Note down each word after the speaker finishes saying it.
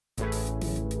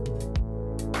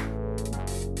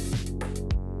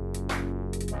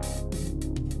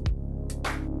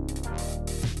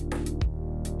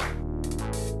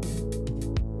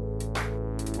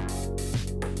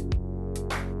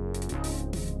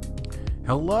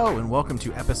Hello and welcome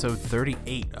to episode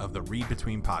 38 of the Read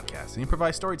Between Podcast, an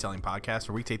improvised storytelling podcast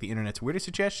where we take the internet's weirdest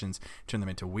suggestions, turn them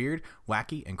into weird,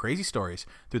 wacky, and crazy stories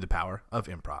through the power of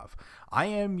improv. I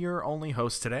am your only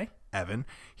host today, Evan,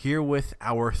 here with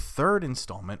our third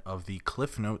installment of the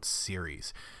Cliff Notes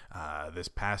series. This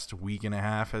past week and a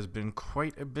half has been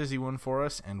quite a busy one for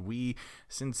us, and we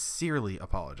sincerely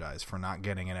apologize for not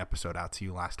getting an episode out to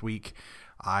you last week.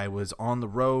 I was on the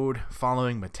road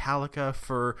following Metallica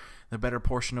for the better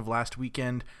portion of last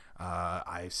weekend.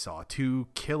 I saw two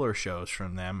killer shows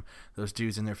from them. Those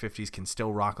dudes in their 50s can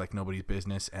still rock like nobody's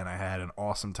business, and I had an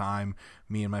awesome time.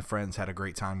 Me and my friends had a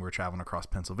great time. We were traveling across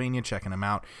Pennsylvania, checking them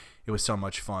out. It was so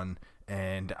much fun,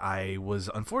 and I was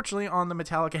unfortunately on the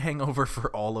Metallica hangover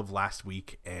for all of last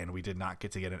week, and we did not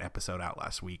get to get an episode out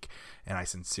last week, and I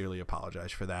sincerely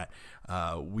apologize for that.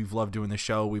 We've loved doing the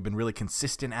show. We've been really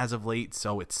consistent as of late,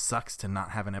 so it sucks to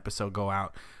not have an episode go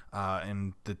out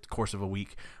in the course of a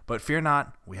week, but fear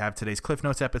not, we have today's Cliff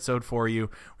Notes episode for you.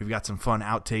 We've got some fun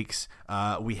outtakes.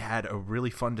 We had a really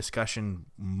fun discussion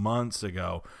months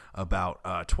ago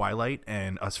about Twilight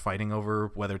and us fighting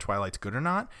over whether Twilight's good or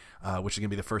not, which is going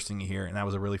to be the first thing you hear, and that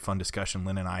was a really fun discussion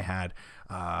Lynn and I had,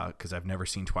 because I've never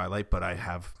seen Twilight, but I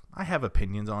have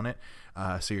opinions on it,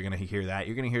 so you're going to hear that.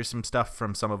 You're going to hear some stuff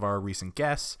from some of our recent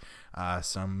guests,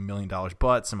 some $1 Million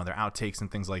But, some other outtakes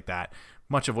and things like that.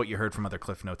 Much of what you heard from other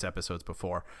Cliff Notes episodes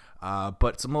before.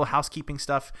 But some little housekeeping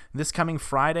stuff. This coming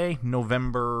Friday,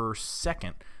 November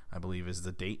 2nd, I believe is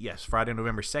the date. Yes, Friday,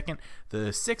 November 2nd, the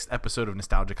 6th episode of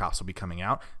Nostalgia Cops will be coming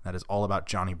out. That is all about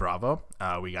Johnny Bravo.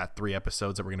 We got 3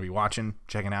 episodes that we're going to be watching,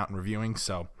 checking out, and reviewing,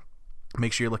 so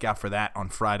make sure you look out for that on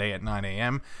Friday at 9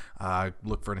 a.m.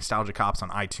 Look for Nostalgia Cops on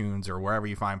iTunes or wherever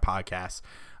you find podcasts.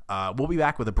 We'll be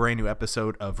back with a brand new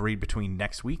episode of Read Between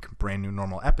next week. Brand new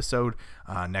normal episode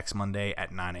next Monday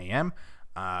at 9 a.m.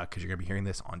 Because you're going to be hearing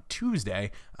this on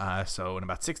Tuesday. So in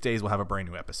about 6 days, we'll have a brand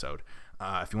new episode.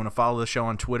 If you want to follow the show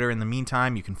on Twitter in the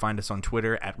meantime, you can find us on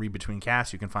Twitter at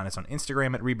ReadBetweenCast. You can find us on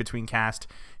Instagram at ReadBetweenCast.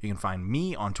 You can find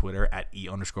me on Twitter at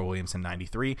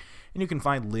E_Williamson93. And you can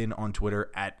find Lynn on Twitter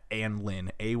at AnnLynn,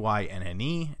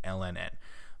 AYNNELNN.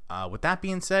 With that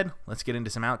being said, let's get into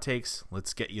some outtakes.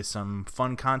 Let's get you some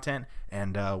fun content,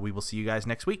 and we will see you guys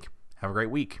next week. Have a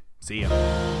great week. See ya.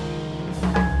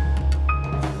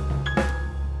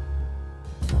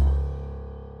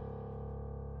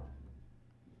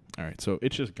 All right, so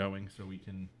it's just going, so we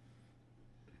can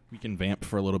vamp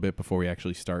for a little bit before we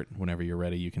actually start. Whenever you're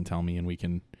ready, you can tell me, and we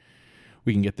can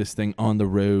get this thing on the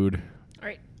road. All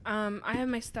right. I have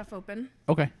my stuff open.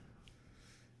 Okay.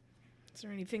 Is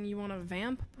there anything you want to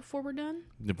vamp before we're done?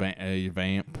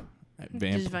 Vamp.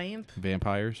 Just vamp.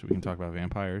 Vampires. We can talk about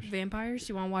vampires. Vampires?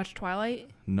 You want to watch Twilight?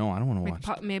 No, I don't want to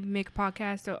watch. Maybe make a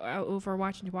podcast over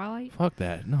watching Twilight? Fuck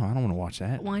that. No, I don't want to watch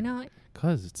that. Why not?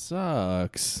 Because it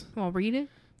sucks. You want to read it?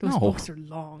 Those books are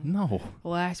long. No. The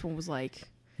last one was like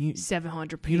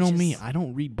 700 pages. You know me. I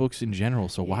don't read books in general,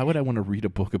 so why would I want to read a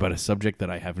book about a subject that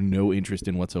I have no interest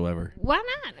in whatsoever? Why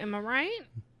not? Am I right?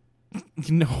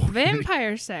 No.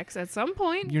 Vampire sex at some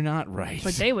point. You're not right.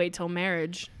 But they wait till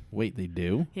marriage. Wait, they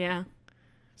do? Yeah.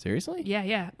 Seriously?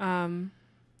 Yeah.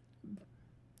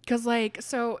 Because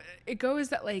so it goes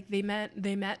that they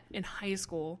met in high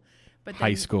school, but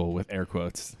high school with air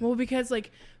quotes. Well, because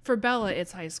for Bella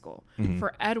it's high school. Mm-hmm.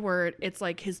 For Edward it's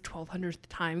his 1200th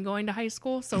time going to high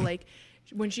school. So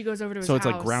when she goes over to his house, so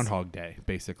it's like Groundhog Day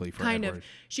basically for kind Edward. of.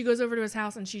 She goes over to his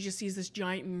house and she just sees this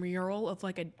giant mural of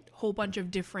a whole bunch of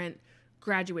different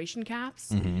graduation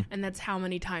caps, and that's how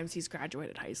many times he's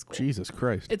graduated high school. Jesus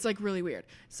Christ. It's really weird.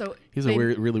 So he's a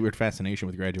really weird fascination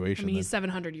with graduation. I mean, he's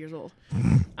 700 years old.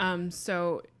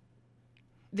 So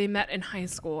they met in high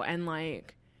school, and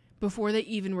before they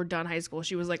even were done high school,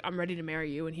 she was like, "I'm ready to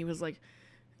marry you," and he was like,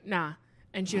 "Nah,"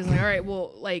 and she was like, "All right,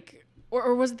 well,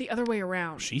 or was it the other way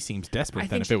around?" She seems desperate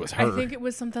then if it was her. I think it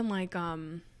was something like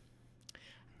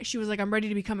she was like, "I'm ready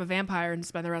to become a vampire and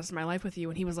spend the rest of my life with you,"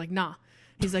 and he was like, "Nah."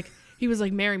 He was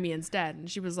like, "Marry me instead," and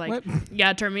she was like, What?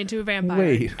 "Yeah, turn me into a vampire."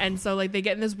 Wait. And so they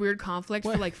get in this weird conflict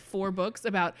for 4 books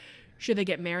about should they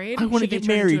get married? I want to get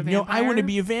married. No, I want to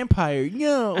be a vampire.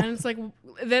 No. And it's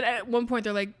then at one point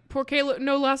they're like, "Porque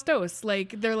no las dos?"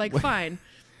 They're like, "Fine,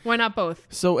 why not both?"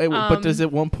 So, but does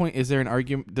at one point is there an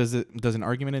argument? Does an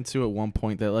argument ensue at one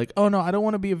point that "Oh no, I don't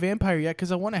want to be a vampire yet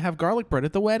because I want to have garlic bread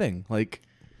at the wedding"?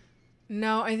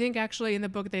 No, I think actually in the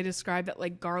book they describe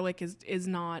that garlic is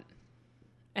not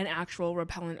an actual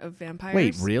repellent of vampires.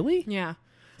 Wait, really? Yeah.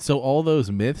 So all those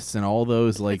myths and all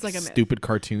those stupid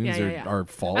cartoons are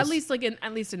false. At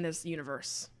least in this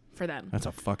universe for them. That's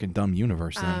a fucking dumb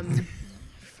universe. Then.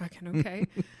 Fucking okay.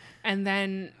 And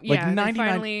then, Like yeah, they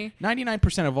finally...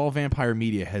 99% of all vampire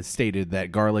media has stated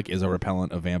that garlic is a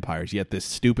repellent of vampires, yet this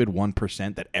stupid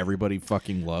 1% that everybody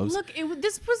fucking loves. Look,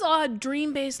 this was a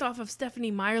dream based off of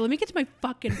Stephanie Meyer. Let me get to my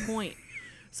fucking point.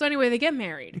 So anyway, they get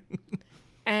married.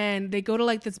 And they go to,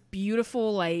 like, this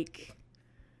beautiful, like,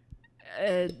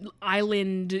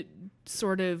 island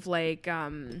sort of, like,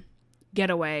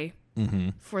 getaway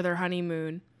for their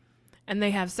honeymoon. And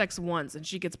they have sex once, and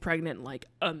she gets pregnant, like,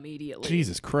 immediately.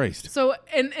 Jesus Christ. So,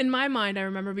 in my mind, I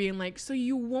remember being like, so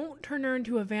you won't turn her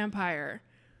into a vampire,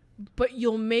 but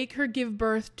you'll make her give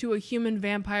birth to a human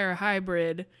vampire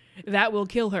hybrid that will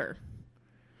kill her.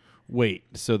 Wait,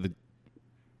 so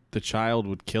the child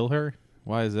would kill her?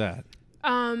 Why is that?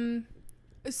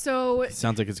 So... It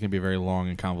sounds like it's going to be a very long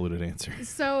and convoluted answer.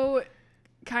 So...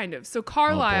 Kind of. So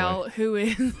Carlisle, who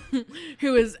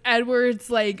is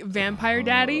Edward's like vampire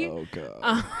daddy. Oh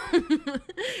god.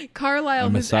 Carlisle,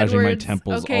 I'm who's massaging my Edward's,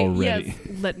 temples okay, already.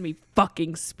 Yes, let me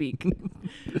fucking speak.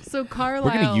 So Carlisle,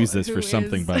 We're gonna use this for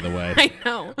something, by the way. I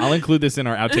know. I'll include this in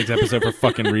our outtakes episode for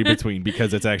fucking Read Between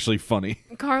because it's actually funny.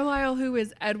 Carlisle, who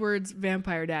is Edward's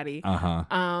vampire daddy.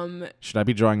 Should I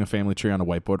be drawing a family tree on a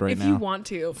whiteboard right if now? If you want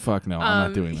to. Fuck no, I'm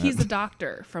not doing that. He's a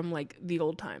doctor from like the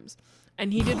old times.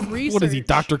 And he did research. What is he,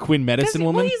 Dr. Quinn Medicine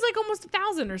Woman? Well, he's like almost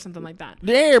 1,000 or something like that.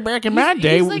 Yeah, back in my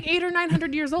day. He's like 800 or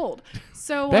 900 years old.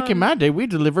 So back in my day, we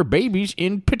deliver babies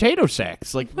in potato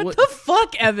sacks. Like what the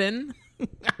fuck, Evan?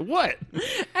 What?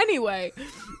 Anyway.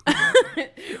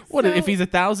 What if he's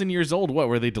 1,000 years old? What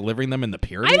were they delivering them in the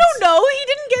pyramids? I don't know. He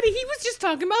didn't get it. He was just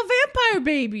talking about vampire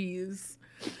babies.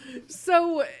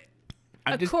 So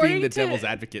I'm just being the devil's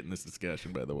advocate in this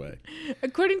discussion, by the way.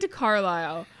 According to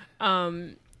Carlisle,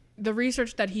 the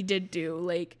research that he did do,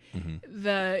 like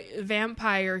the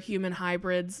vampire human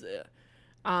hybrids,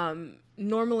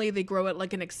 normally they grow at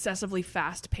like an excessively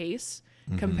fast pace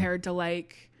compared to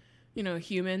like, you know,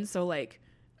 humans. So like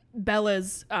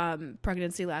Bella's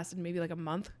pregnancy lasted maybe like a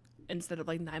month instead of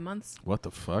like 9 months. What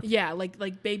the fuck? Yeah,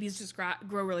 like babies just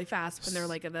grow really fast when they're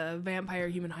like the vampire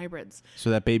human hybrids. So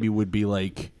that baby would be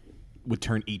like, would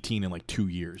turn 18 in like 2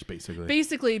 years, basically.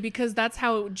 Basically, because that's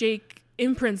how Jake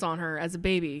imprints on her as a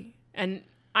baby, and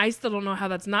I still don't know how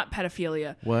that's not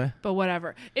pedophilia. What? But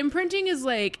whatever. Imprinting is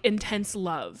like intense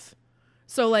love.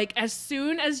 So like as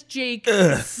soon as Jake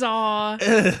saw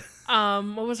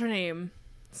what was her name?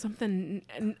 Something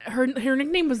her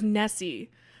nickname was Nessie.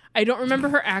 I don't remember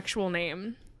her actual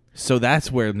name. So that's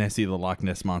where Nessie the Loch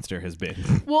Ness Monster has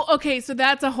been. Well, okay, so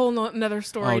that's a whole another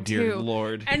story, oh, dear too.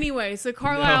 Lord. Anyway, so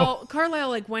Carlisle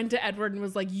like went to Edward and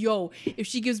was like, yo, if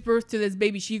she gives birth to this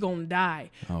baby, she gonna die.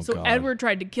 Oh, so God. Edward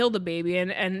tried to kill the baby,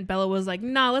 and Bella was like,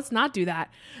 nah, let's not do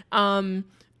that. And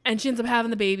she ends up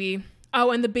having the baby.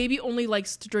 Oh, and the baby only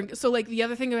likes to drink. So, like, the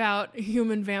other thing about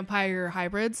human vampire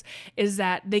hybrids is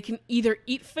that they can either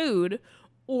eat food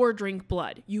or drink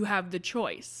blood. You have the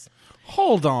choice.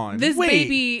 Hold on. This Wait,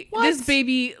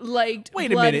 baby liked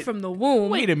blood from the womb.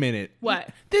 Wait a minute. What?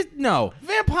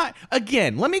 Vampire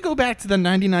again. Let me go back to the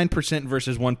 99%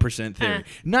 versus 1% theory.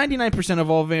 99% of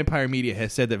all vampire media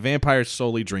has said that vampires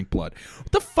solely drink blood.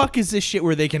 What the fuck is this shit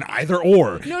where they can either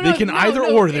or? They can either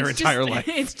or their entire life.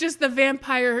 It's just the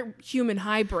vampire human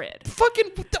hybrid.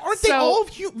 Fucking aren't they all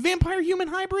vampire human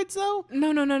hybrids though? No.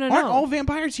 Aren't all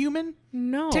vampires human?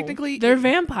 No. Technically, they're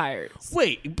vampires.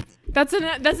 Wait. That's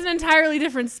an entirely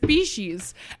different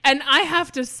species. And I have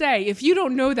to say, if you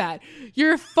don't know that,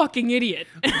 you're a fucking idiot.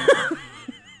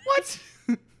 What?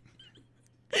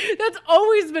 That's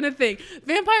always been a thing.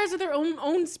 Vampires are their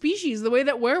own species, the way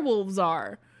that werewolves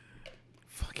are.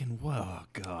 Fucking whoa,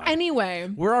 God. Anyway.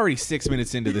 We're already 6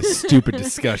 minutes into this stupid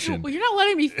discussion. Well, you're not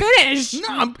letting me finish.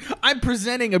 No, I'm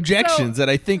presenting objections that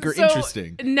I think are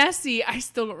interesting. Nessie, I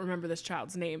still don't remember this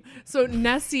child's name. So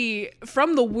Nessie,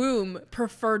 from the womb,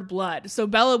 preferred blood. So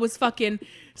Bella was fucking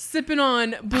sipping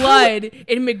on blood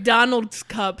in McDonald's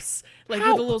cups, like with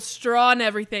a little straw and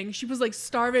everything. She was like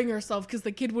starving herself because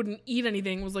the kid wouldn't eat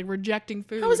anything, was like rejecting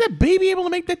food. How was that baby able to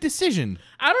make that decision?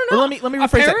 I don't know. Well, let me rephrase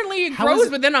Apparently that. it grows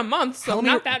within a month, so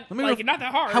not that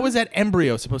hard. How is that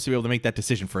embryo supposed to be able to make that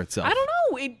decision for itself? I don't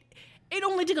know. It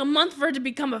only took a month for it to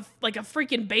become a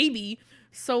freaking baby.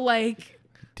 So like,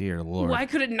 dear Lord, why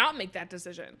could it not make that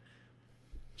decision?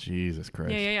 Jesus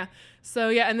Christ. Yeah. So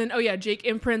yeah, and then Jake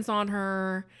imprints on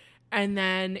her, and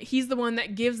then he's the one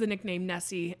that gives the nickname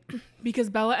Nessie because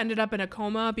Bella ended up in a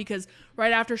coma because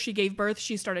right after she gave birth,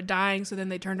 she started dying. So then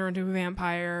they turned her into a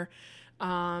vampire,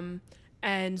 and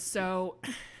it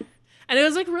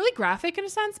was like really graphic in a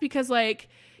sense because like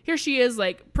here she is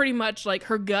like pretty much like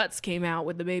her guts came out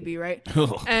with the baby, right?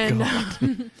 Oh,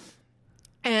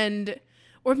 and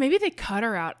or maybe they cut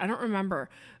her out. I don't remember,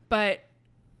 but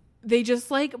they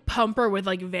just like pump her with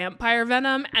like vampire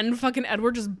venom, and fucking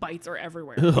Edward just bites her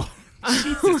everywhere.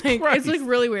 Jesus Like, Christ. it's like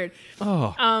really weird.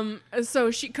 Oh.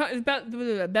 So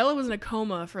Bella was in a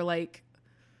coma for like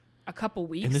a couple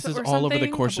weeks, And this is or all over the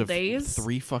something, course couple of days.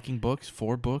 3 fucking books,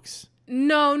 4 books.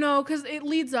 No, because it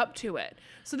leads up to it.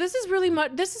 So this is pretty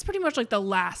much like the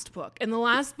last book, and the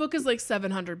last book is like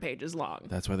 700 pages long.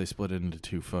 That's why they split it into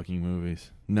 2 fucking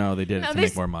movies. No, they did it Now to they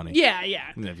make s- more money.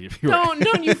 Yeah.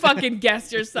 Don't you fucking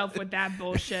guess yourself with that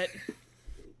bullshit.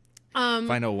 If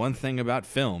I know one thing about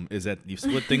film is that you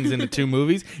split things into 2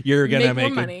 movies, you're gonna Make more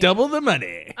make money. double the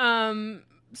money.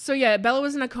 So yeah, Bella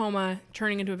was in a coma,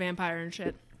 turning into a vampire and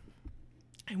shit.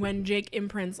 And when Jake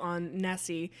imprints on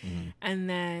Nessie, and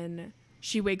then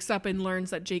she wakes up and learns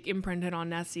that Jake imprinted on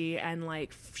Nessie, and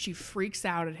like she freaks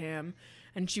out at him,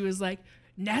 and she was like,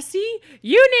 "Nessie,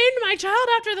 you named my child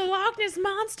after the Loch Ness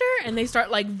monster?" And they start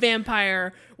like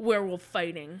vampire werewolf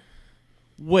fighting.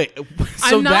 Wait,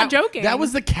 so I'm not joking. That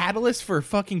was the catalyst for a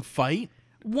fucking fight?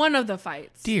 One of the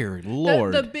fights. Dear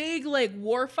Lord. The big like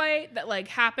war fight that like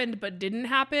happened but didn't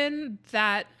happen,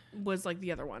 that was like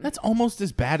the other one. That's almost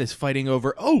as bad as fighting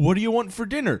over, oh, what do you want for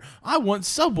dinner? I want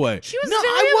Subway. She was no,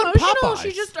 very I want emotional. Popeyes.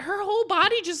 She just, her whole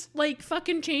body just like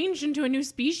fucking changed into a new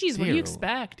species. What do you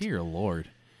expect? Dear Lord.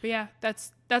 But yeah,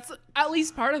 that's at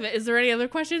least part of it. Is there any other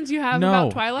questions you have No,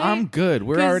 about Twilight? I'm good.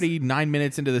 We're 'Cause- already 9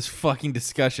 minutes into this fucking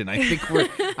discussion. I think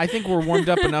we're warmed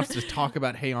up enough to talk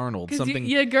about Hey Arnold. 'Cause Something.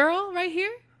 you girl right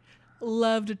here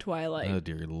loved Twilight. Oh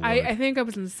dear Lord. I think I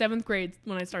was in 7th grade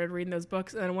when I started reading those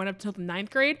books, and I went up till the 9th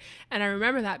grade. And I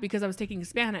remember that because I was taking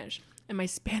Spanish. And my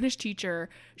Spanish teacher,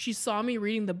 she saw me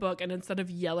reading the book, and instead of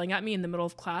yelling at me in the middle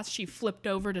of class, she flipped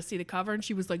over to see the cover, and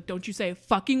she was like, "Don't you say a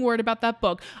fucking word about that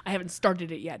book. I haven't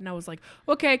started it yet." And I was like,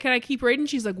 "Okay, can I keep reading?"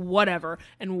 She's like, "Whatever,"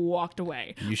 and walked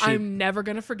away. You should- I'm never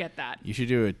going to forget that. You should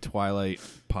do a Twilight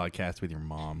podcast with your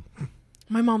mom.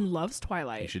 My mom loves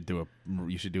Twilight. You should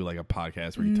do like a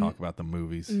podcast where you talk about the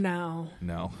movies. No.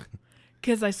 No.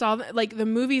 Because I saw, like, the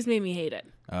movies made me hate it.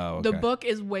 Oh, okay. The book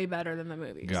is way better than the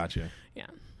movies. Gotcha. Yeah.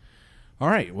 All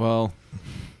right. Well,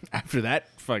 after that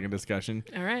fucking discussion,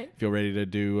 All right. feel ready to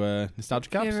do nostalgia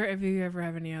cups? If you ever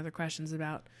have any other questions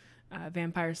about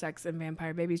vampire sex and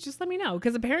vampire babies, just let me know.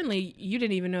 Because apparently you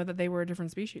didn't even know that they were a different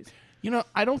species. You know,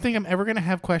 I don't think I'm ever going to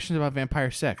have questions about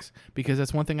vampire sex because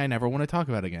that's one thing I never want to talk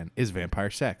about again is vampire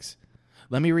sex.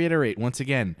 Let me reiterate once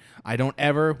again. I don't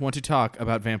ever want to talk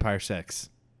about vampire sex.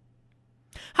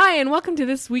 Hi, and welcome to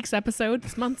this month's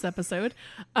episode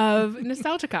of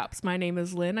Nostalgia Cops. My name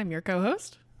is Lynn. I'm your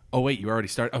co-host. Oh, wait, you already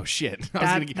started? Oh, shit.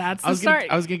 That's the start.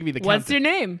 I was going to give you the What's countdown.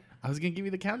 your name? I was going to give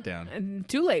you the countdown.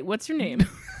 Too late. What's your name?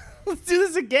 Let's do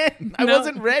this again. I No.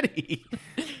 wasn't ready.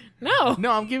 No.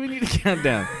 No, I'm giving you the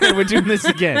countdown. We're doing this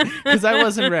again because I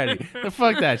wasn't ready.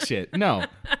 Fuck that shit. No.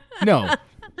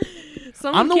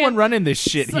 Someone I'm the can't- one running this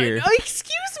shit here. Oh, excuse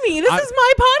me. This is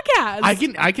my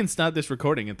podcast. I can stop this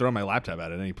recording and throw my laptop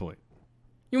out at any point.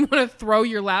 You want to throw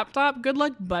your laptop? Good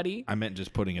luck, buddy. I meant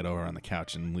just putting it over on the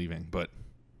couch and leaving, but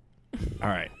all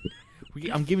right.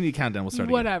 I'm giving you a countdown. We'll start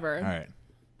again. Whatever. All right.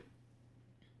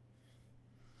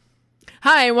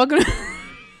 Hi, and welcome to...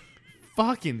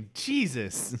 Fucking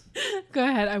Jesus. Go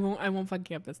ahead. I won't fuck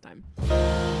you up this time.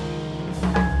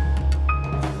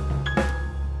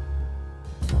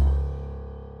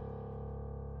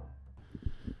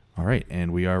 All right,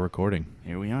 and we are recording.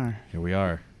 Here we are. Here we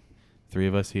are. 3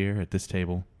 of us here at this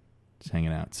table, just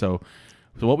hanging out. So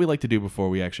what we like to do before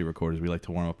we actually record is we like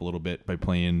to warm up a little bit by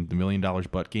playing the $1 Million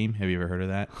Butt Game. Have you ever heard of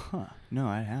that? Huh. No,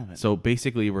 I haven't. So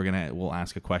basically, we'll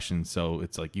ask a question. So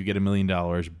it's like you get $1 million,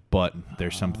 but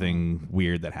there's something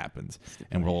weird that happens,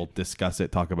 and we'll discuss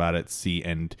it, talk about it, see,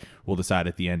 and we'll decide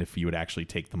at the end if you would actually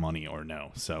take the money or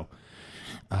no. So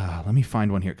let me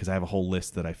find one here because I have a whole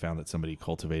list that I found that somebody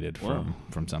cultivated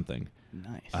from something.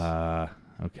 Nice.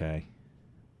 Okay.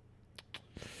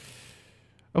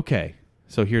 Okay.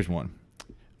 So here's one.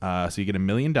 So you get $1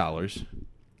 million,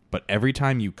 but every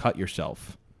time you cut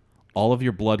yourself, all of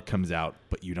your blood comes out,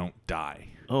 but you don't die.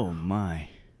 Oh, my.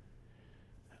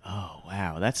 Oh,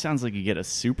 wow. That sounds like you get a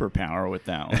superpower with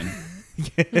that one.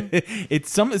 It's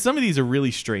some of these are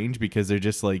really strange because they're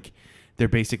just like they're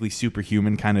basically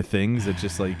superhuman kind of things that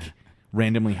just like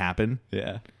randomly happen.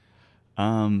 Yeah.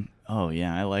 Oh,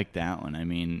 yeah. I like that one. I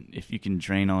mean, if you can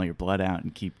drain all your blood out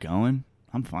and keep going,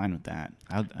 I'm fine with that.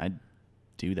 I'd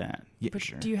do that. Yeah, for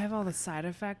sure. Do you have all the side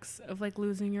effects of like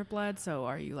losing your blood? So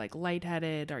are you like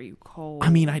lightheaded? Are you cold? I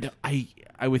mean,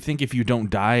 I would think if you don't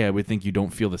die, I would think you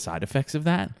don't feel the side effects of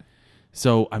that.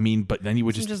 So I mean, but then you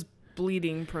would just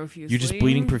bleeding profusely. you're just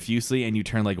bleeding profusely and you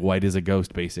turn like white as a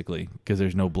ghost basically because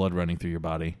there's no blood running through your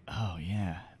body. Oh,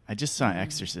 yeah. I just saw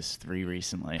Exorcist 3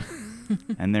 recently,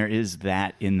 and there is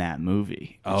that in that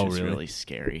movie, which Oh, is really? really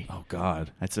scary. Oh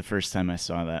God. That's the first time I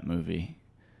saw that movie.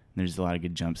 There's a lot of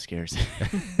good jump scares,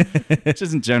 which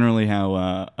isn't generally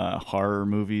how horror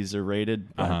movies are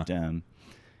rated. But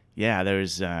yeah,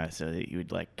 there's so that you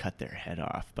would like cut their head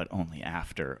off, but only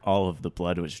after all of the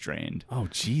blood was drained. Oh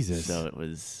Jesus. So it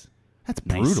was That's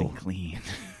nice brutal. and clean.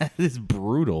 That is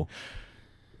brutal.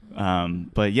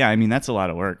 But yeah, I mean that's a lot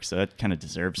of work, so that kind of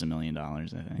deserves $1 million, I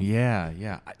think.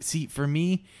 Yeah. See, for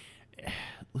me,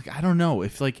 look, I don't know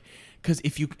if like, because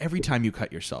if you every time you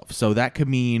cut yourself, so that could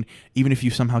mean even if you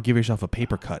somehow give yourself a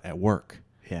paper cut at work.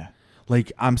 Yeah.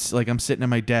 Like I'm sitting at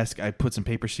my desk, I put some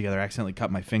papers together, accidentally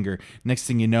cut my finger. Next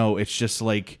thing you know, it's just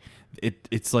like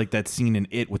it's like that scene in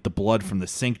It with the blood from the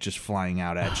sink just flying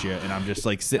out at you, and I'm just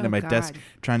like sitting Oh, at my God. desk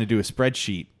trying to do a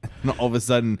spreadsheet, and all of a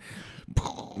sudden,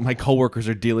 my coworkers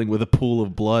are dealing with a pool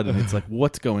of blood, and it's like,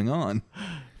 what's going on?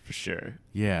 For sure.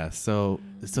 Yeah, so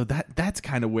that's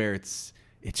kind of where it's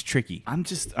tricky.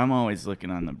 I'm always looking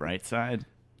on the bright side,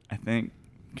 I think,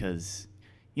 because,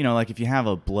 you know, like if you have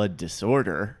a blood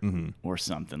disorder or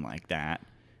something like that,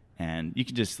 and you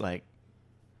can just like,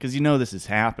 because you know this is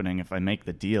happening, if I make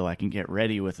the deal, I can get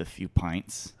ready with a few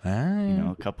pints, you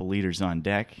know, a couple liters on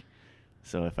deck.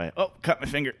 So if I, cut my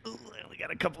finger, ooh, I only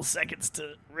got a couple seconds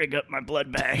to rig up my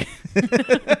blood bag.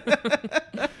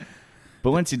 But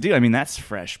once you do, I mean, that's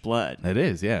fresh blood. It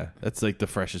is, yeah. That's like the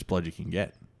freshest blood you can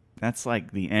get. That's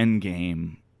like the end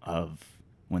game of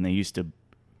when they used to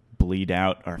bleed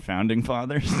out our founding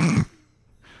fathers.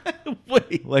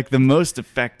 Wait. Like the most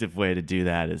effective way to do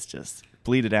that is just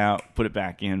bleed it out, put it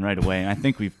back in right away. And I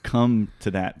think we've come to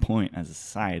that point as a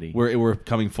society. We're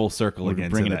coming full circle We're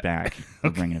again. bringing to it that. back. We're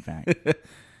bringing it back.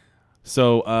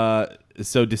 So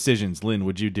decisions, Lynn,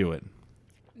 would you do it?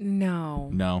 No.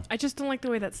 No. I just don't like the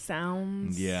way that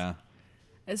sounds. Yeah.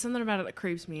 There's something about it that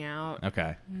creeps me out.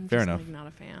 Okay. I'm Fair just, enough. Like, not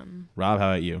a fan. Rob, how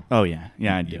about you? Oh, yeah.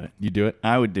 Yeah, I'd do it. You do it?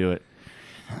 I would do it.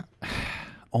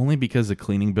 Only because the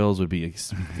cleaning bills would be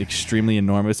extremely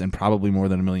enormous and probably more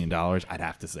than $1 million. I'd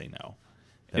have to say no.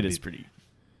 It is pretty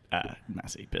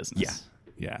messy business.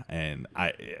 Yeah. And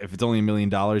if it's only $1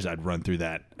 million, I'd run through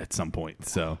that at some point.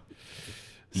 So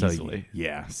Easily.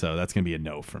 Yeah. So that's gonna be a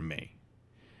no from me.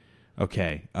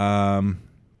 Okay.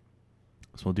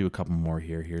 So we'll do a couple more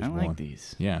here. Here's I one. like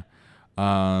these. Yeah.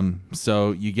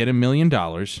 So you get $1 million,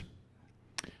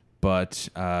 but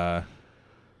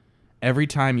every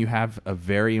time you have a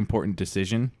very important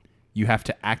decision, you have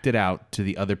to act it out to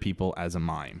the other people as a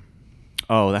mime.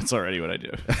 Oh, that's already what I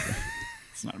do.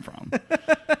 It's not a problem.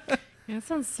 Yeah, it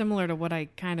sounds similar to what I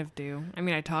kind of do. I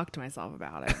mean, I talk to myself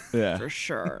about it. Yeah. For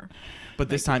sure. But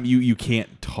this time you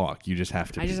can't talk. You just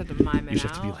have to. I just have to mime it You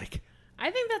just have to be out. like. I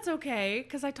think that's okay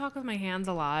because I talk with my hands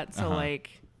a lot. So,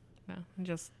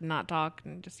 just not talk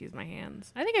and just use my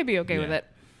hands. I think I'd be okay with Yeah. it.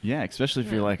 Yeah, especially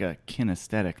if you're like a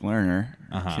kinesthetic learner,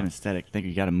 kinesthetic think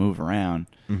you got to move around.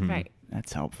 Right.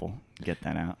 That's helpful. Get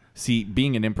that out. See,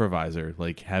 being an improviser,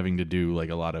 like having to do like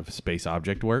a lot of space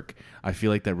object work, I feel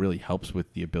like that really helps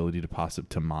with the ability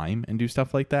to mime and do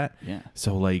stuff like that. Yeah.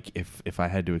 So like if I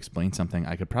had to explain something,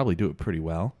 I could probably do it pretty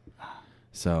well.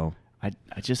 So I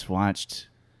just watched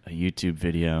a YouTube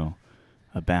video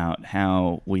about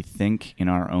how we think in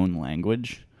our own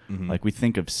language. Like we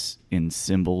think of in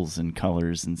symbols and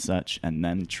colors and such, and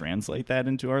then translate that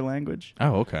into our language.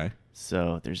 oh okay.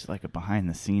 So there's like a behind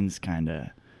the scenes kind of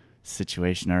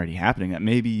situation already happening that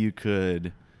maybe you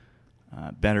could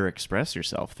better express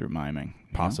yourself through miming.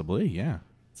 You know? Possibly, yeah.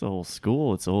 It's a whole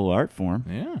school. It's a whole art form.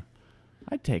 Yeah.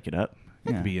 I'd take it up.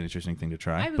 That Yeah. could be an interesting thing to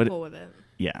try. I'd be But cool with it.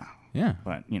 Yeah. Yeah.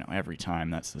 But, every time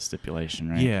that's the stipulation,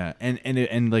 right? Yeah,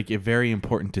 and like a very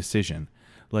important decision,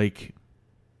 like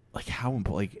how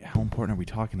important are we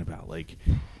talking about? Like,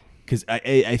 because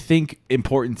I think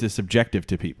importance is subjective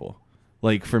to people.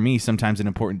 Like for me, sometimes an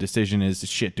important decision is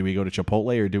shit. Do we go to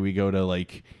Chipotle or do we go to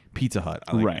like Pizza Hut?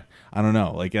 Right. I don't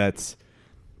know. Like that's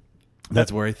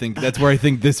where I think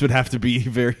this would have to be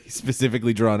very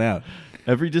specifically drawn out.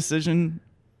 Every decision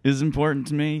is important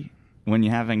to me when you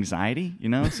have anxiety,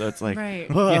 So it's like, Right.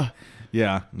 "Ugh,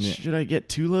 Yeah. should I get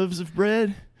 2 loaves of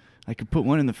bread? I could put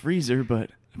one in the freezer, but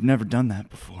I've never done that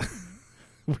before.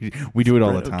 We do it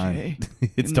all Bread the time. okay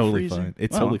It's in the totally freezer? fine.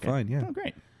 It's Oh, totally okay. fine. Yeah. Oh,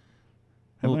 great.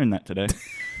 I learned that today.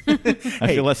 I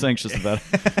feel less anxious about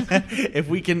it. if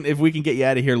we can get you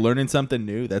out of here learning something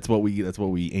new, that's what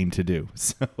we aim to do.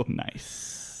 So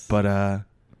Nice. but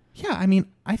yeah, I mean,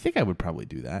 I think I would probably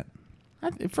do that.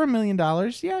 For $1 million,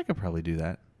 yeah, I could probably do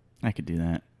that. I could do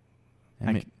that.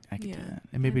 And, I could do Yeah. that.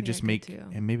 and maybe I think just I make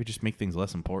could too. things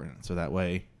less important, so that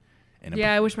way in a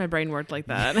Yeah, I wish my brain worked like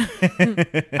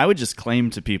that. I would just claim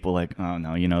to people like, oh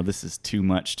no, this is too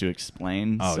much to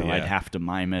explain, Oh, so yeah. I'd have to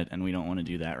mime it, and we don't want to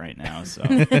do that right now. So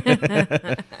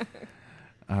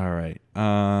All right.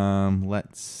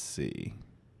 Let's see.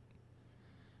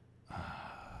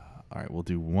 All right, we'll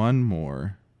do one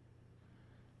more.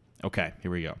 Okay, here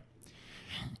we go.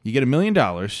 You get $1 million,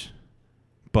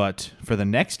 but for the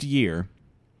next year,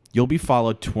 you'll be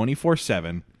followed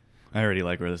 24/7 I already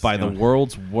like where this by is the going.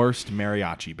 world's worst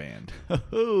mariachi band.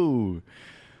 Oh,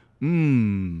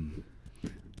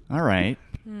 all right.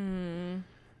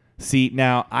 See,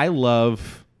 now I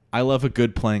love a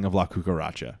good playing of La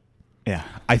Cucaracha. Yeah.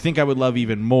 I think I would love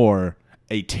even more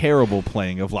a terrible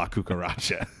playing of La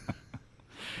Cucaracha.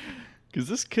 Because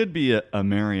this could be a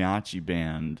mariachi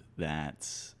band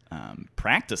that's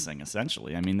practicing,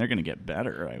 essentially. I mean, they're going to get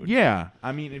better. I would. Yeah,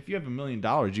 I mean, if you have $1 million,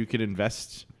 you could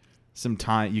invest some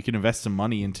time. You could invest some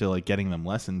money into like getting them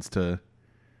lessons.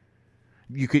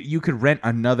 You could rent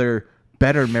another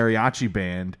better mariachi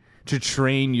band to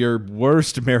train your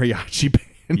worst mariachi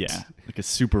band. Yeah, like a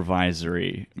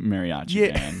supervisory mariachi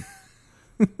Yeah.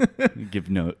 band. Give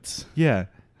notes. Yeah.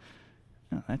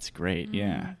 Oh, that's great.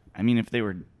 Yeah. I mean, if they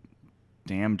were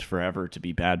damned forever to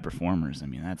be bad performers, I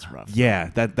mean, that's rough. Yeah,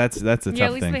 that's a tough Yeah,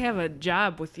 at least thing. they have a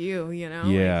job with you,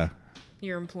 Yeah. Like,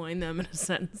 you're employing them in a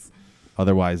sense.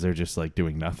 Otherwise, they're just like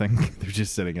doing nothing. They're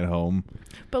just sitting at home.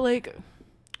 But like,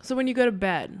 so when you go to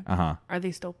bed, Uh-huh. are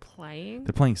they still playing?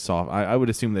 They're playing soft. I would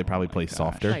assume they probably play gosh.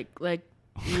 softer. Like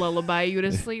lullaby you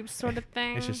to sleep sort of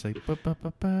thing? It's just like.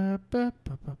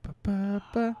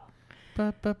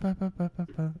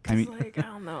 I mean, like, I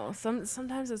don't know.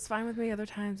 Sometimes it's fine with me. Other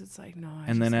times it's like, no.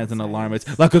 And then as an alarm, it's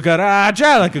La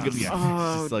Cucaracha, La Cucaracha. Yeah,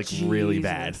 Oh, it's just like really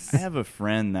bad. Jesus. I have a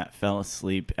friend that fell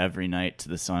asleep every night to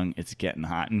the song "It's Getting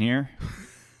Hot in Here"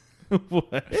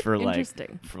 What? for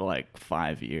Interesting.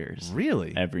 5 years.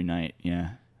 Really? Every night,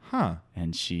 yeah. Huh.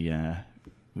 And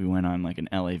we went on like an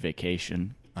LA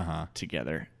vacation Uh-huh.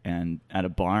 together, and at a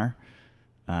bar,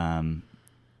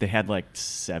 they had like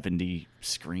 70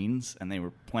 screens, and they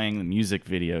were playing the music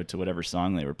video to whatever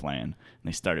song they were playing, and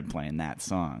they started playing that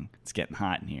song. It's getting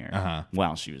hot in here. Uh-huh.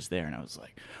 While she was there, and I was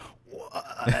like,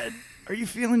 "What? Are you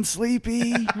feeling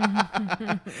sleepy?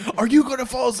 Are you going to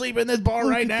fall asleep in this bar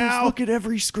right now? Look at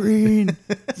every screen.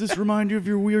 Does this remind you of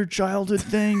your weird childhood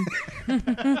thing?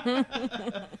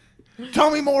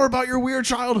 Tell me more about your weird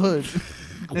childhood.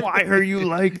 Why are you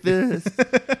like this?"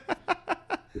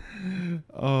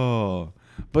 Oh.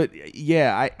 But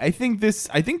yeah, I think this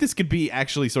could be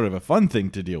actually sort of a fun thing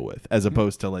to deal with as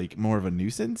opposed to like more of a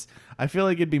nuisance. I feel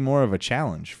like it'd be more of a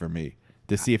challenge for me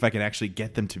to see if I can actually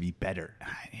get them to be better.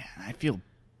 Yeah, I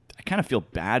kind of feel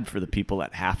bad for the people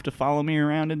that have to follow me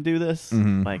around and do this.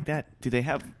 Like that. Do they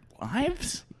have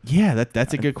lives? Yeah,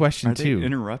 that's a good question Are too. they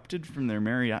interrupted from their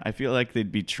mariachi? I feel like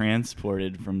they'd be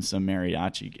transported from some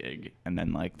mariachi gig, and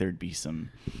then like there'd be some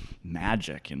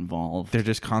magic involved. They're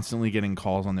just constantly getting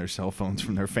calls on their cell phones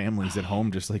from their families at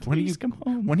home, just like, Please come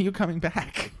home. when are you coming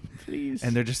back? Please.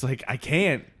 And they're just like, I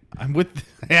can't. I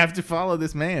have to follow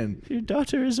this man. Your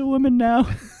daughter is a woman now.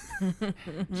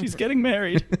 She's getting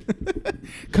married.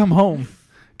 Come home.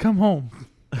 Come home.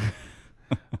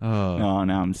 Oh,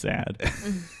 now I'm sad.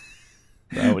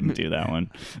 I wouldn't do that one.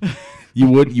 You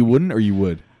wouldn't, or you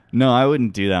would? No, I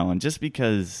wouldn't do that one just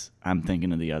because I'm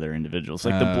thinking of the other individuals.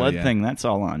 Like the blood yeah. thing, that's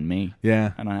all on me.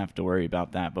 Yeah. I don't have to worry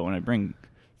about that. But when I bring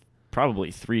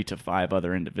probably 3 to 5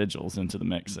 other individuals into the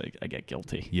mix, I get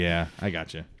guilty. Yeah, I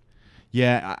gotcha.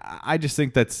 Yeah, I just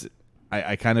think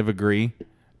I kind of agree.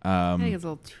 I think it's a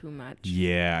little too much.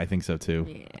 Yeah, I think so too.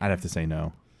 Yeah. I'd have to say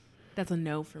no. That's a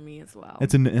no for me as well.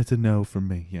 It's a no from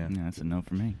me. Yeah. Yeah, that's a no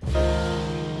for me.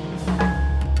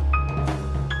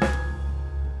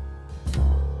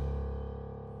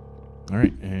 All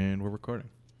right, and we're recording.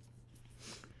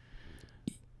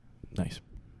 Nice.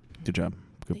 Good job.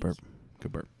 Good burp.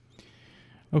 Good burp.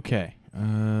 Okay.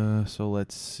 So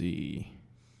let's see.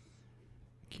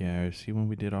 Okay, I see one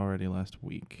we did already last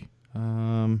week.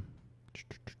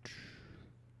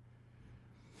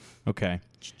 Okay.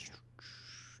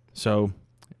 So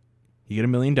you get $1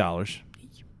 million,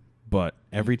 but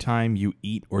every time you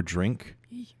eat or drink,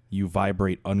 you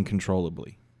vibrate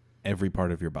uncontrollably every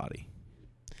part of your body.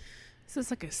 Is this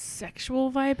like a sexual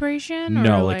vibration? Or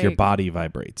No, like your body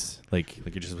vibrates. Like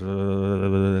you're just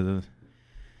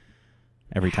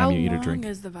every time you eat or drink. How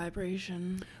long is the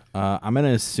vibration? I'm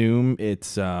gonna assume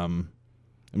it's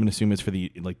for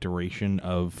the like duration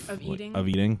of eating? Of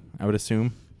eating. I would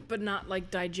assume. But not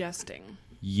like digesting.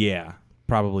 Yeah,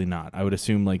 probably not. I would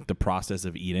assume like the process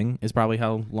of eating is probably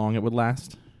how long it would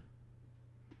last.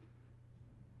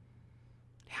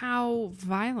 How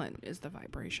violent is the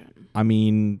vibration? I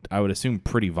mean, I would assume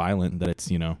pretty violent, that it's,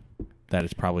 that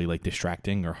it's probably like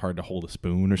distracting or hard to hold a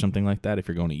spoon or something like that if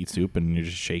you're going to eat soup and you're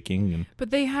just shaking. And But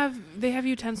they have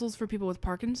utensils for people with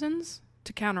Parkinson's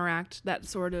to counteract that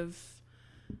sort of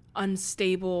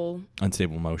unstable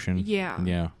motion. Yeah.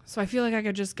 Yeah. So I feel like I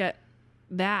could just get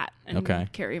that and Okay.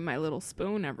 carry my little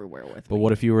spoon everywhere with But me.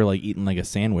 what if you were like eating like a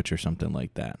sandwich or something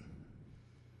like that?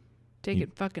 Take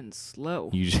it fucking slow.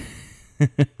 You just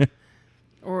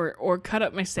Or cut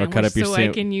up my sandwich cut up your so I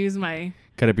can use my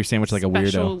cut up your sandwich like a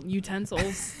special weirdo.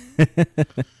 utensils.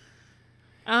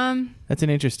 That's an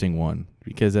interesting one,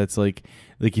 because that's like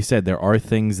you said, there are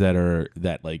things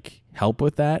that like help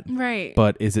with that. Right.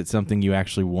 But is it something you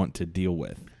actually want to deal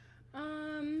with?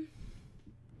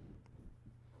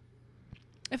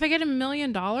 If I get $1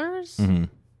 million, Mm-hmm.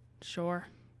 sure.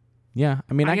 Yeah,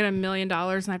 I mean, I get $1 million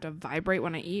and I have to vibrate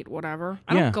when I eat, whatever.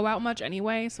 I Yeah. don't go out much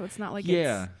anyway, so it's not like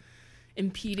it's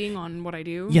impeding on what I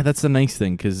do. Yeah, that's the nice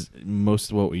thing, because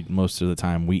most of the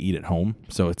time we eat at home,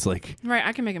 so it's like Right,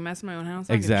 I can make a mess in my own house.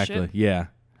 I don't give a exactly. shit. Yeah,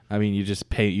 I mean, you just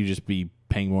be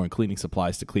paying more in cleaning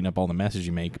supplies to clean up all the messes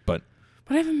you make, but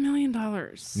But I have $1 million.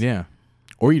 yeah,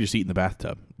 or you just eat in the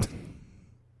bathtub.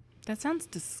 That sounds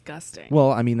disgusting.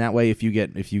 Well, I mean, that way if you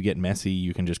get messy,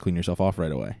 you can just clean yourself off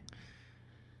right away,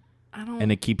 I don't.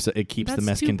 and it keeps the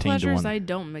mess two contained to pleasures one. I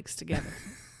don't mix together.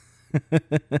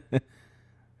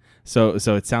 So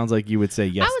it sounds like you would say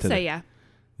yes. I would to say that. yeah.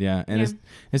 Yeah, and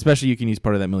especially you can use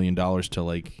part of that $1 million to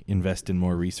like invest in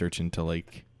more research into I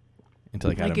how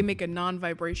to can make a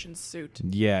non-vibration suit.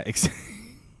 Yeah,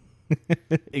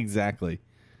 exactly.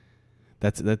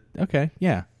 That's okay.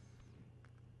 Yeah,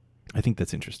 I think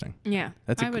that's interesting. Yeah,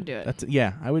 I would do it.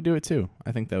 I would do it too.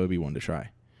 I think that would be one to try.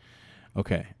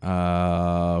 Okay.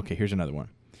 Okay. Here's another one.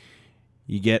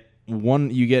 You get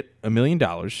 $1 million,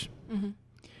 Mm-hmm.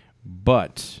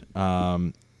 but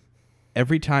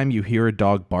every time you hear a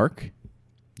dog bark,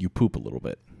 you poop a little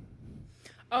bit.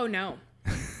 Oh no,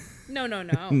 no.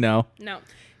 No. No.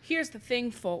 Here's the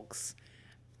thing, folks.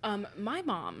 My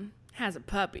mom has a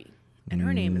puppy, and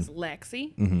her name is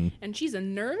Lexi, and she's a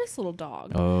nervous little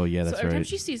dog. Oh yeah, that's so every time right.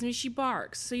 she sees me, she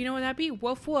barks. So you know what that'd be?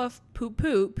 Woof woof, poop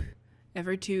poop,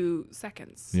 every 2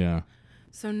 seconds. Yeah.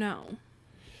 So no.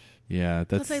 Yeah,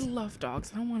 that's. Plus, I love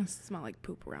dogs. I don't want to smell like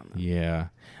poop around them. Yeah.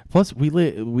 Plus, I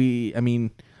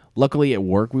mean, luckily at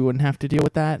work we wouldn't have to deal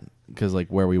with that, because like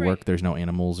where we work, Right. there's no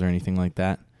animals or anything like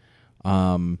that.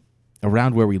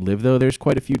 Around where we live, though, there's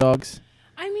quite a few dogs.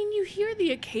 I mean, you hear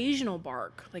the occasional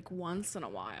bark, like once in a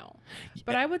while,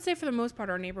 but I would say for the most part,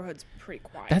 our neighborhood's pretty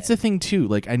quiet. That's the thing too.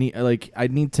 Like I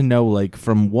need to know like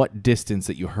from what distance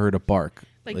that you heard a bark.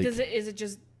 Like, is it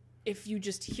just if you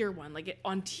just hear one, like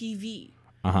on TV?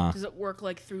 Uh-huh. Does it work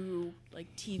like through like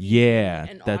TV? Yeah,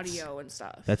 and that's- audio and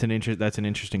stuff. That's an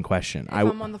interesting question. If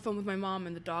I'm on the phone with my mom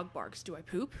and the dog barks, do I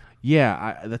poop?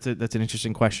 Yeah, that's an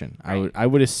interesting question. Right. I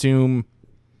would assume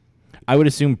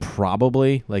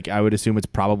probably, like I would assume it's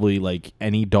probably like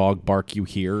any dog bark you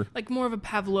hear. Like more of a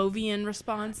Pavlovian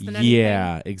response than anything.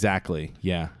 Yeah, exactly.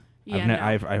 Yeah.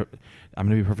 Yeah, I'm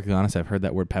gonna be perfectly honest. I've heard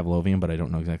that word Pavlovian, but I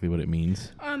don't know exactly what it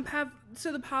means.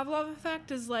 So the Pavlov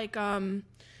effect is like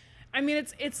I mean,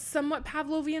 it's somewhat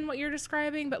Pavlovian what you're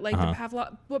describing, but like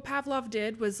what Pavlov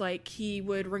did was like he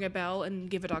would ring a bell and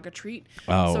give a dog a treat.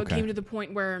 Oh, so okay. it came to the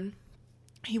point where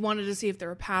he wanted to see if there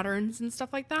were patterns and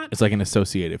stuff like that. It's like an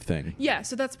associative thing. Yeah,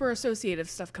 so that's where associative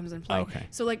stuff comes in play. Okay.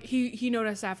 So like he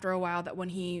noticed after a while that when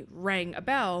he rang a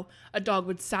bell, a dog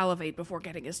would salivate before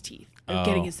getting his teeth or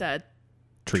getting his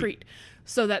treat.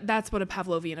 So that's what a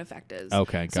Pavlovian effect is.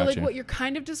 Okay, So like gotcha. what you're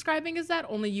kind of describing is that,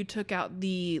 only you took out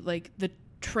the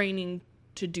training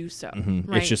to do so.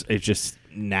 Right? It just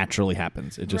naturally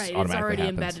happens. It just right. It's automatically already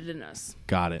happens. embedded in us.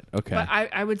 Got it. Okay. But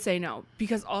I would say no,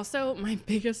 because also my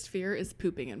biggest fear is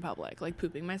pooping in public, like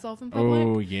pooping myself in public.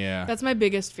 Oh yeah. That's my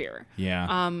biggest fear.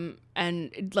 Yeah.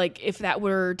 And like if that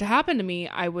were to happen to me,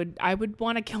 I would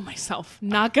want to kill myself.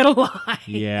 Not gonna lie.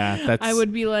 Yeah, that's. I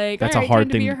would be like, That's all a right, hard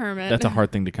time thing. to be a hermit. That's a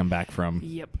hard thing to come back from.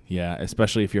 Yep. Yeah,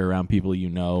 especially if you're around people you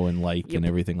know and like Yep. and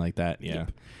everything like that. Yeah,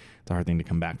 it's a hard thing to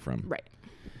come back from. Right.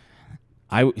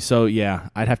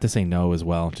 I'd have to say no as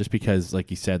well, just because, like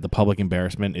you said, the public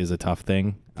embarrassment is a tough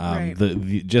thing. Right.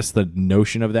 Just the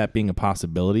notion of that being a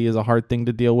possibility is a hard thing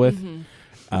to deal with.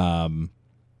 And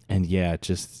yeah,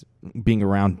 just being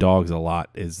around dogs a lot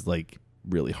is like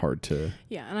really hard to.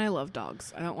 Yeah, and I love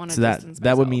dogs. I don't want to So distance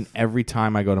that would myself. mean every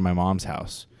time I go to my mom's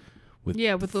house. with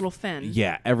little Finn.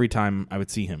 Yeah, every time I would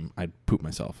see him, I'd poop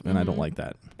myself, and I don't like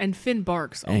that. And Finn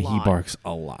barks a And lot. he barks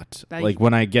a lot. Like- Like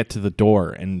when I get to the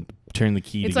door and turn the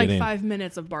key It's to like get in. 5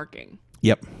 minutes of barking.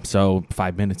 Yep. So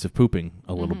 5 minutes of pooping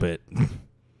a little bit.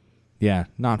 Yeah,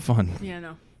 not fun. Yeah,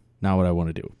 no. Not what I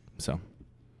want to do. So,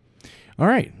 all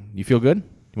right. You feel good? You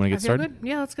want to I get feel started? good.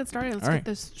 Yeah, let's get started. Let's All get right.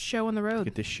 this show on the road.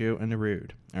 Get this show on the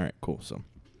road. All right, cool. So,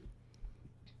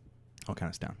 I'll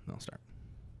count us down. Then I'll start.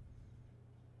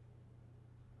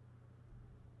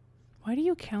 Why do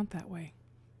you count that way?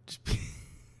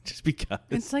 Just because.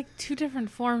 It's like two different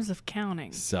forms of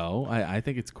counting. So, I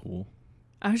think it's cool.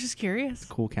 I was just curious.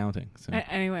 Cool counting. So,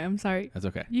 Anyway, I'm sorry. that's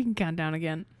okay. You can count down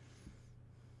again.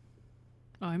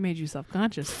 Oh, I made you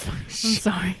self-conscious. I'm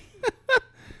sorry.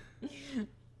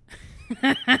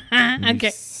 You Okay.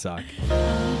 suck.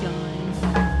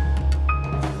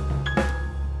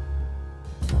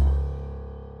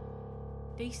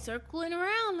 They circling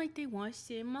around like they want to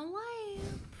sit in my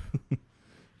lap.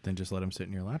 Then just let them sit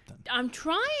in your lap then. I'm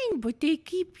trying, but they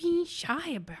keep being shy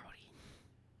about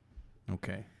it.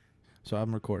 Okay. So,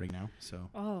 I'm recording now. So,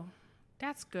 Oh,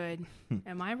 that's good.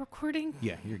 Am I recording?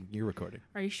 yeah, you're recording.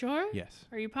 Are you sure? Yes.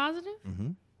 Are you positive? Mm-hmm.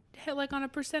 Hit like on a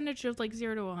percentage of like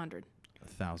 0 to 100.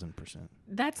 1,000%.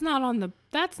 That's not on the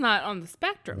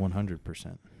spectrum.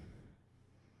 100%.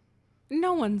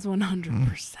 No one's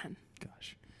 100%.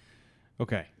 Gosh.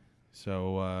 Okay.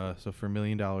 So for $1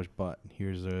 million, but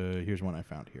here's one I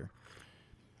found here.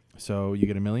 So you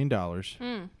get $1 million,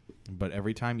 but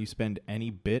every time you spend any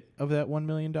bit of that $1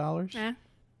 million, Eh?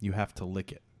 you have to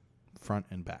lick it, front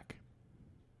and back.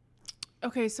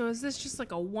 Okay, so is this just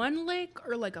like a one lick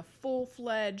or like a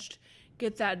full-fledged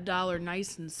get that dollar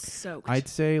nice and soaked? I'd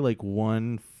say like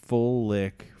one full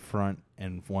lick front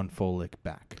and one full lick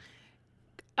back.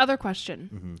 Other question.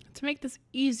 Mm-hmm. To make this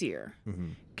easier, Mm-hmm.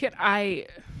 could I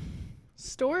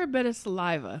store a bit of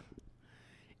saliva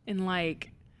in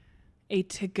like a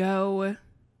to-go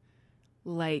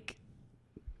like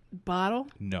bottle?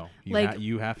 No,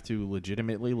 you have to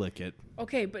legitimately lick it.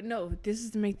 Okay, but no, this is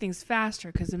to make things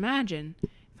faster. Because imagine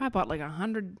if I bought like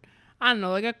 100, I don't know,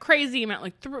 like a crazy amount,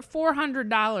 like $400,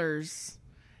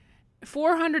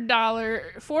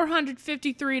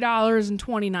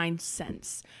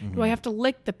 $453.29. Do I have to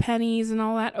lick the pennies and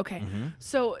all that? Okay,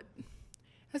 so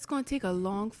that's going to take a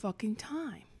long fucking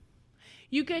time.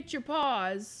 You get your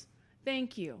paws.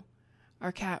 Thank you.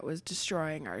 Our cat was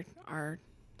destroying our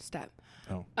step.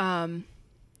 Oh.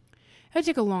 That'd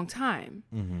take a long time.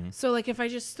 Mm-hmm. So, like, if I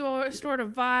just stored a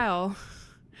vial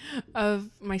of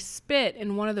my spit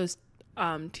in one of those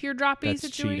teardroppy That's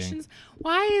situations,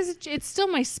 why is it? It's still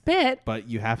my spit. But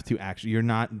you have to actually. You're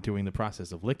not doing the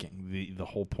process of licking. The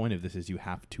whole point of this is you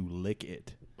have to lick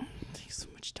it. It takes so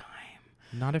much time.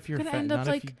 Not if you're Gonna fat. end Not up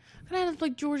if like you, gonna end up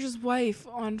like George's wife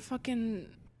on fucking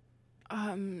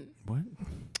what?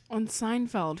 on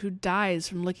Seinfeld, who dies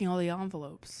from licking all the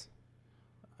envelopes.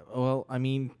 Well, I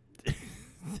mean,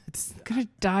 Gonna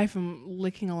die from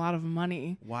licking a lot of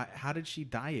money. why? How did she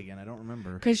die again? I don't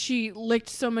remember. Because she licked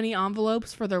so many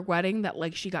envelopes for their wedding that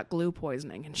like she got glue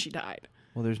poisoning and she died.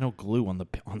 Well, there's no glue on the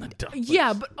duck.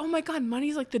 Yeah, but oh my god,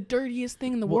 money's like the dirtiest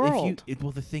thing in the world.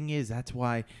 Well, the thing is, that's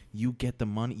why you get the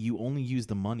money. You only use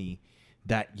the money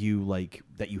that you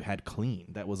had clean.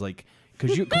 That was like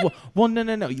because you. well, no.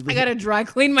 I gotta dry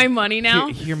clean my money now.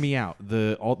 Hear me out.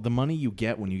 The money you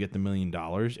get when you get the $1 million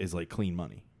is like clean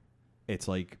money. It's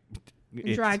like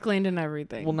Dry cleaned and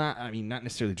everything. Well, not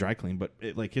necessarily dry clean, but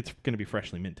it's going to be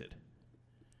freshly minted.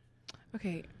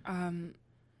 Okay.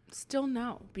 Still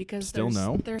no, because Still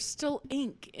no? There's still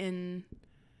ink in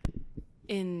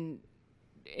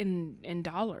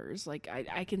dollars. Like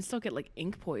I can still get like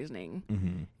ink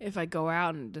poisoning if I go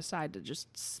out and decide to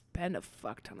just spend a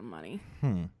fuck ton of money.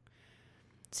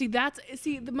 See,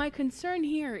 my concern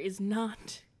here is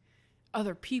not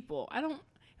other people.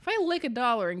 If I lick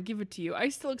 $1 and give it to you, I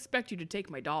still expect you to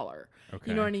take my $1. Okay.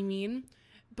 You know what I mean?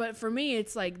 But for me,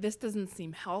 it's like this doesn't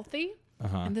seem healthy.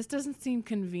 And this doesn't seem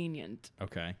convenient.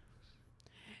 Okay.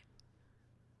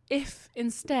 If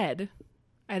instead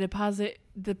I deposit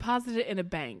it in a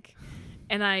bank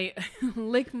and I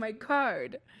lick my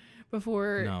card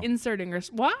before inserting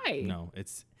why? No,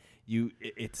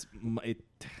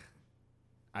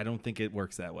 I don't think it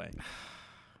works that way.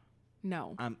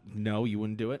 No. No, you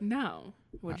wouldn't do it? No.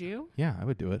 Would you? Yeah, I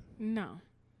would do it. No.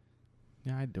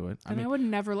 Yeah, I'd do it. And I would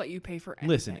never let you pay for anything.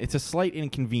 Listen, it's a slight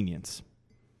inconvenience.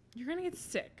 You're going to get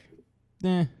sick.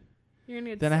 You're gonna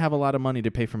get then I sick. have a lot of money to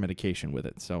pay for medication with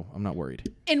it, so I'm not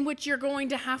worried. In which you're going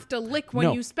to have to lick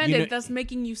when you spend it, thus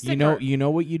making you sicker. You know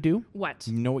what you do? What?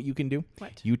 You know what you can do?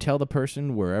 What? You tell the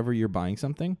person wherever you're buying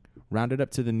something, round it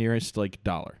up to the nearest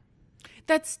dollar.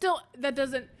 That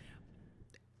doesn't.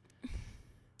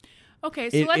 Okay,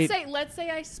 so let's say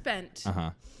I spent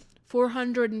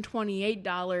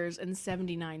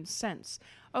 $428.79.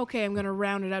 Okay, I'm gonna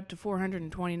round it up to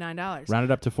 $429. Round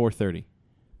it up to $430.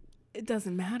 It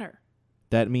doesn't matter.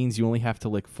 That means you only have to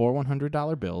lick 4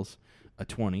 $100 bills, a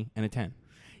 20, and a 10.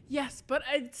 Yes, but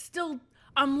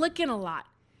I'm licking a lot.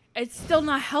 It's still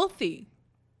not healthy.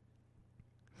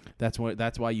 That's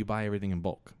why you buy everything in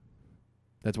bulk.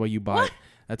 That's why you buy. What?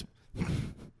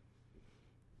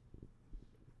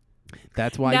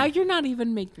 That's why. Now you're not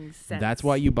even making sense. That's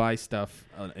why you buy stuff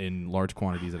in large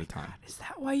quantities at a time. Is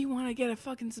that why you want to get a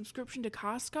fucking subscription to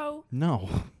Costco? No.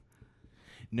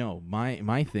 No,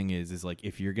 my thing is like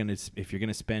if you're gonna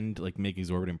spend, like, make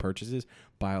exorbitant purchases,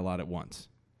 buy a lot at once,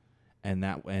 and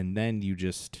then you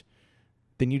just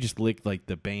lick like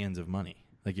the bands of money.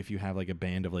 Like if you have like a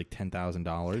band of like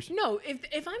 $10,000. No,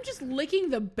 if I'm just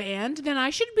licking the band, then I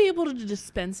should be able to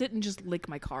dispense it and just lick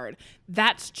my card.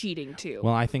 That's cheating too.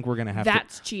 Well, I think we're gonna have.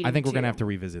 That's to, cheating. I think we're gonna too. have to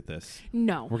revisit this.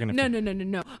 No, We're gonna.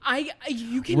 No.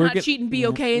 You cannot cheat and be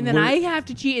okay, and then I have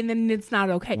to cheat and then it's not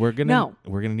okay. We're gonna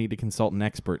need to consult an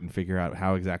expert and figure out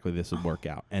how exactly this would work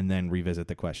out, and then revisit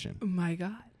the question. Oh my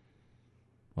God.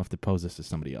 We'll have to pose this to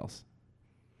somebody else.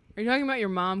 Are you talking about your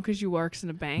mom because she works in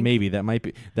a bank? Maybe that might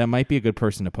be a good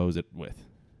person to pose it with.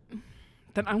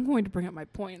 Then I'm going to bring up my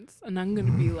points, and I'm going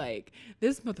to be like,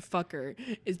 this motherfucker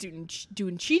is doing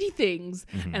cheaty things,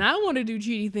 and I want to do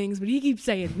cheaty things, but he keeps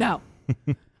saying no.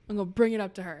 I'm going to bring it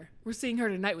up to her. We're seeing her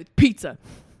tonight with pizza.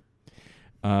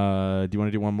 Do you want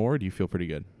to do one more, or do you feel pretty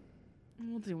good?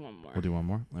 We'll do one more. We'll do one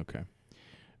more? Okay.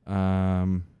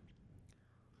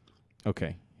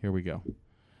 Okay, here we go.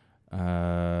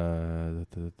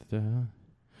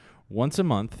 Once a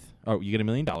month. Oh, you get $1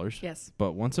 million. Yes.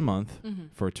 But once a month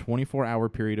for a 24-hour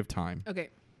period of time, Okay.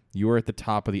 you are at the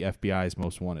top of the FBI's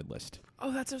most wanted list.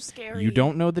 Oh, that's so scary. You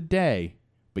don't know the day,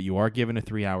 but you are given a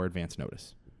 3-hour advance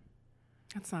notice.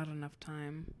 That's not enough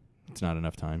time. It's not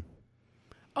enough time.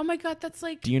 Oh my God, that's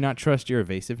like... Do you not trust your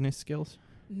evasiveness skills?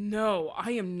 No,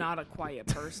 I am not a quiet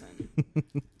person.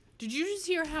 Did you just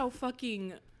hear how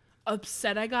fucking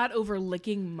upset I got over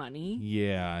licking money?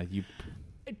 Yeah, you...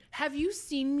 Have you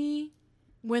seen me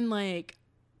when, like,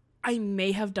 I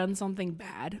may have done something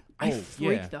bad? I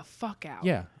freak the fuck out.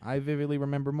 Yeah, I vividly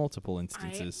remember multiple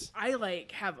instances. I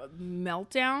like, have a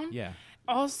meltdown. Yeah.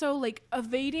 Also, like,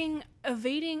 evading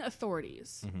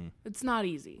authorities. It's not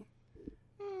easy.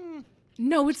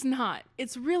 No, it's not.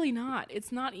 It's really not.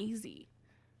 It's not easy.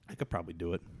 I could probably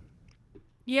do it.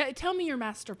 Yeah, tell me your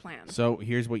master plan. So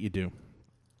here's what you do.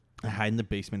 I hide in the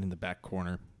basement in the back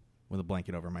corner with a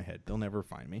blanket over my head. They'll never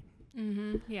find me.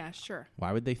 Yeah, sure.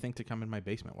 Why would they think to come in my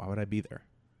basement? Why would I be there?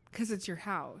 Because it's your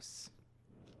house.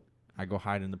 I go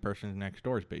hide in the person next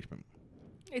door's basement.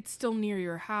 It's still near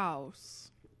your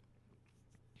house.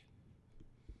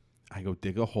 I go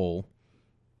dig a hole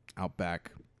out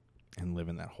back and live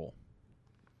in that hole.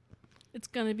 It's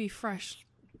going to be fresh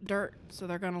dirt, so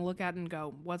they're going to look at it and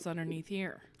go, what's underneath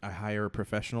here? I hire a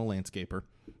professional landscaper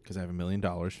because I have $1 million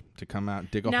to come out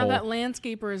and dig a Now hole. that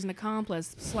landscaper is an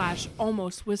accomplice /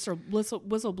 almost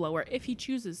whistleblower if he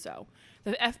chooses so.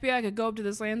 The FBI could go up to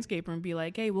this landscaper and be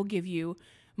like, hey, we'll give you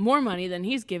more money than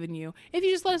he's given you if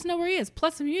you just let us know where he is,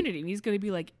 plus immunity. And he's going to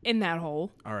be like, in that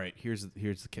hole. All right, here's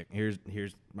the kick.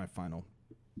 Here's my final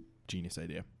genius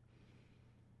idea.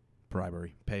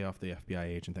 Bribery. Pay off the FBI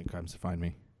agent that comes to find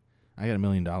me. I got $1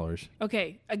 million.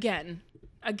 Okay, again,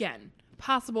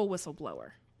 possible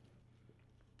whistleblower.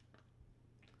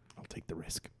 I'll take the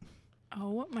risk.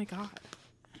 Oh my God.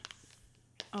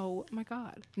 Oh my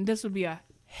God. This would be a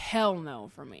hell no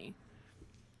for me.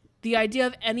 The idea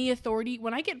of any authority,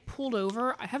 when I get pulled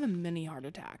over, I have a mini heart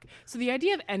attack. So the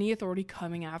idea of any authority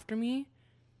coming after me,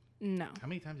 no. How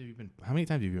many times have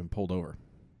you been pulled over?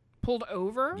 Pulled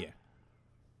over? Yeah.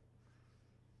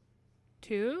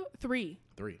 2, 3.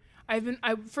 3.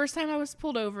 First time I was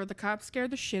pulled over, the cop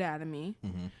scared the shit out of me.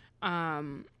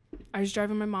 I was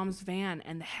driving my mom's van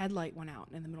and the headlight went out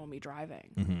in the middle of me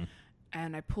driving.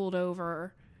 And I pulled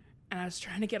over and I was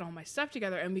trying to get all my stuff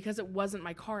together. And because it wasn't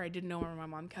my car, I didn't know where my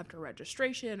mom kept her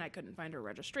registration. I couldn't find her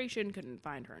registration, couldn't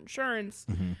find her insurance.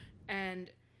 And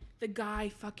the guy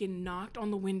fucking knocked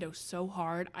on the window so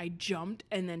hard, I jumped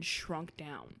and then shrunk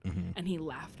down. And he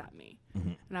laughed at me.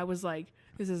 And I was like,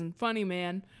 this isn't funny,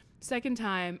 man. Second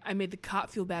time, I made the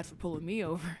cop feel bad for pulling me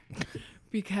over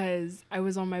because I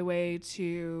was on my way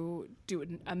to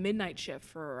do a midnight shift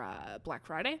for Black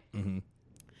Friday.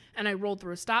 And I rolled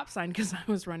through a stop sign because I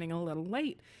was running a little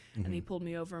late. And he pulled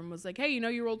me over and was like, hey,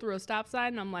 you rolled through a stop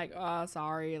sign? And I'm like, oh,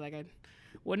 sorry. Like, I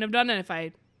wouldn't have done it if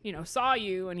I, saw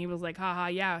you. And he was like, haha,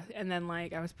 yeah. And then,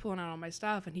 like, I was pulling out all my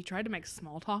stuff. And he tried to make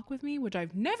small talk with me, which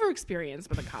I've never experienced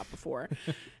with a cop before.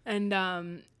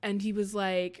 And he was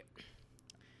like,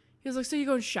 He was like, so you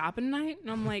going shopping tonight?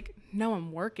 And I'm like, no,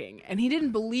 I'm working. And he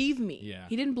didn't believe me. Yeah.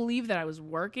 He didn't believe that I was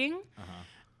working.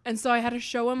 And so I had to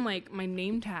show him like my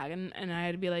name tag, and I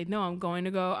had to be like, no, I'm going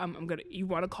to go. I'm gonna. You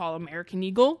want to call American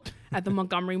Eagle at the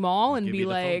Montgomery Mall and Give be you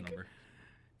the phone like, number.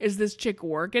 is this chick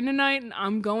working tonight? And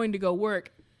I'm going to go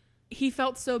work. He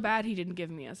felt so bad he didn't give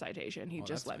me a citation. He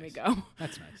just let me go.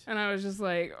 That's nice. And I was just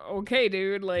like, okay,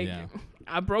 dude, like Yeah.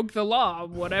 I broke the law.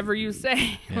 Whatever you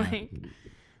say, Yeah. like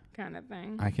kind of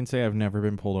thing. I can say I've never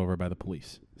been pulled over by the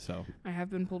police. So I have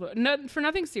been pulled over. No, for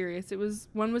nothing serious. It was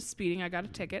one was speeding. I got a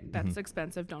ticket. That's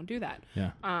expensive. Don't do that.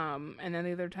 yeah, And then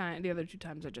the other 2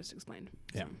 times I just explained.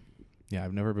 yeah, yeah.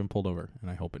 I've never been pulled over, and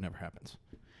I hope it never happens.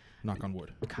 Knock on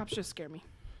wood. Cops just scare me.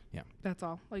 Yeah. That's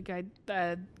all. Like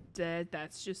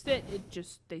that's just it.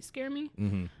 They scare me.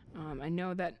 Mm-hmm. I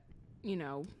know that,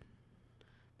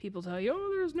 people tell you, oh,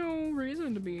 there's no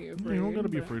reason to be afraid. You don't gotta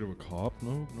be but afraid of a cop.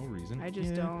 No reason. I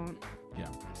just don't. Yeah.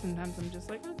 Sometimes I'm just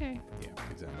like, okay. Yeah.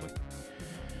 Exactly.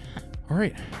 All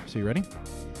right. So you ready?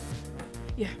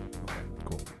 Yeah.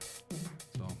 Cool.